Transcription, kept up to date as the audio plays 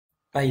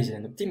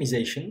Bayesian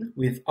optimization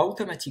with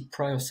automatic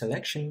prior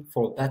selection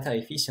for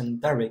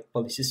data-efficient direct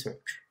policy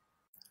search.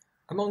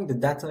 Among the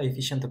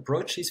data-efficient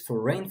approaches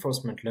for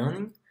reinforcement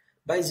learning,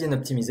 Bayesian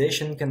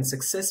optimization can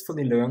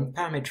successfully learn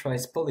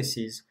parameterized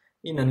policies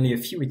in only a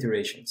few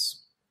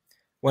iterations.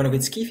 One of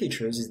its key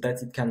features is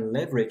that it can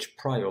leverage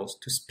priors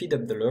to speed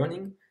up the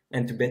learning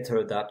and to better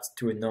adapt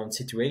to unknown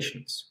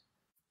situations.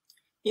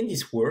 In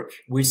this work,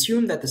 we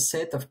assume that a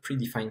set of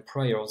predefined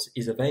priors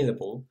is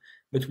available,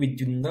 but we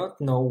do not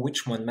know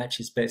which one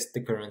matches best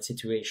the current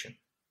situation.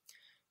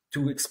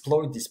 To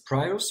exploit these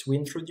priors, we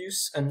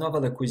introduce a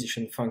novel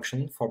acquisition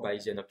function for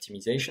Bayesian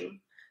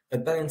optimization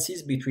that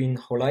balances between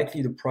how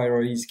likely the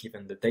prior is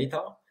given the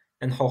data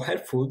and how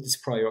helpful this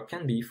prior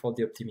can be for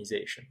the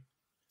optimization.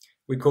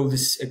 We call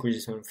this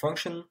acquisition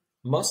function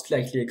most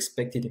likely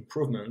expected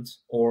improvement,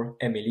 or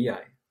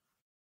MLEI.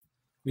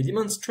 We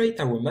demonstrate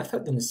our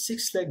method on a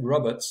six-legged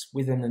robot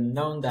with an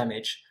unknown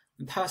damage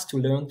that has to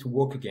learn to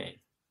walk again.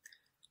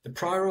 The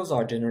priors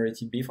are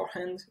generated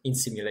beforehand in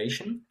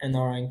simulation and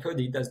are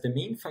encoded as the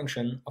mean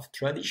function of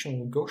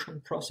traditional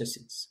Gaussian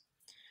processes.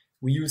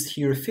 We use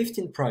here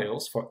 15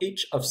 priors for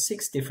each of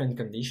 6 different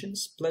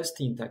conditions plus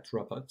the intact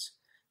robot.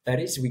 That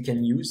is, we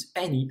can use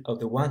any of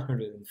the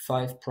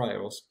 105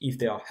 priors if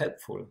they are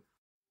helpful.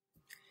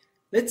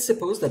 Let's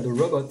suppose that the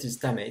robot is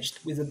damaged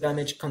with a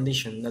damaged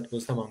condition that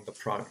was among the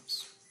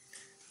priors.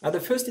 At the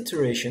first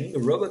iteration, the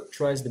robot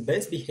tries the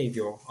best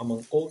behavior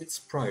among all its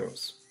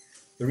priors.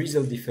 The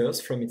result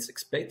differs from its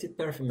expected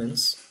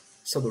performance,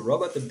 so the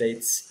robot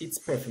updates its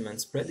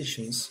performance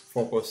predictions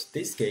for both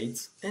this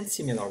gate and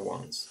similar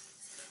ones.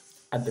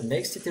 At the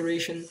next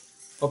iteration,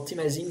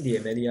 optimizing the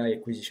MLEI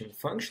acquisition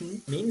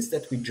function means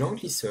that we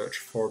jointly search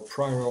for a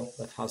prior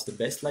that has the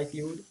best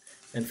likelihood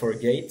and for a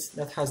gate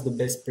that has the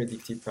best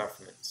predicted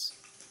performance.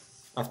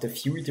 After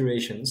few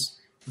iterations,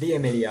 the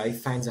MLEI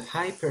finds a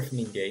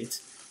high-performing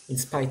gate in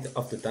spite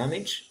of the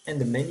damage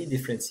and the many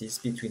differences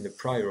between the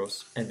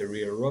priors and the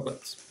real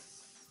robot.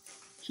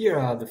 Here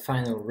are the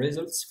final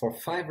results for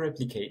 5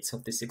 replicates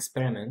of this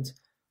experiment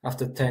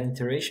after 10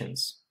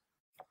 iterations.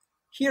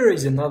 Here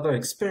is another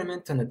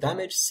experiment on a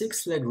damaged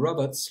 6-legged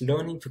robot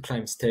learning to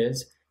climb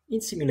stairs,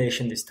 in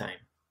simulation this time.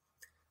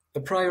 The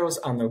priors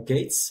are now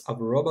gates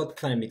of a robot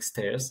climbing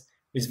stairs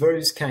with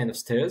various kinds of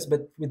stairs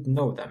but with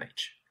no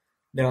damage.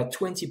 There are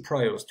 20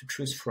 priors to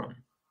choose from.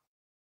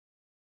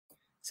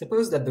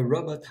 Suppose that the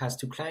robot has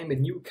to climb a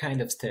new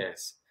kind of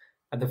stairs.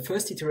 At the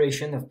first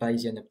iteration of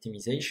Bayesian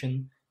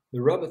optimization,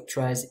 the robot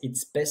tries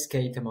its best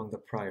gate among the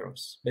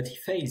priors, but he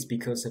fails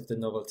because of the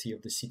novelty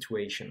of the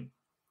situation.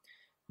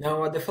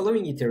 Now, at the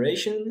following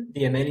iteration,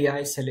 the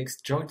MLEI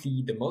selects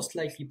jointly the most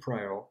likely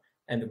prior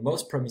and the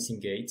most promising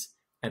gate,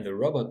 and the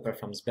robot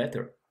performs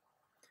better.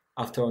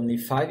 After only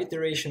 5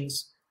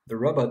 iterations, the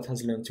robot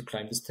has learned to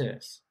climb the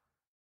stairs.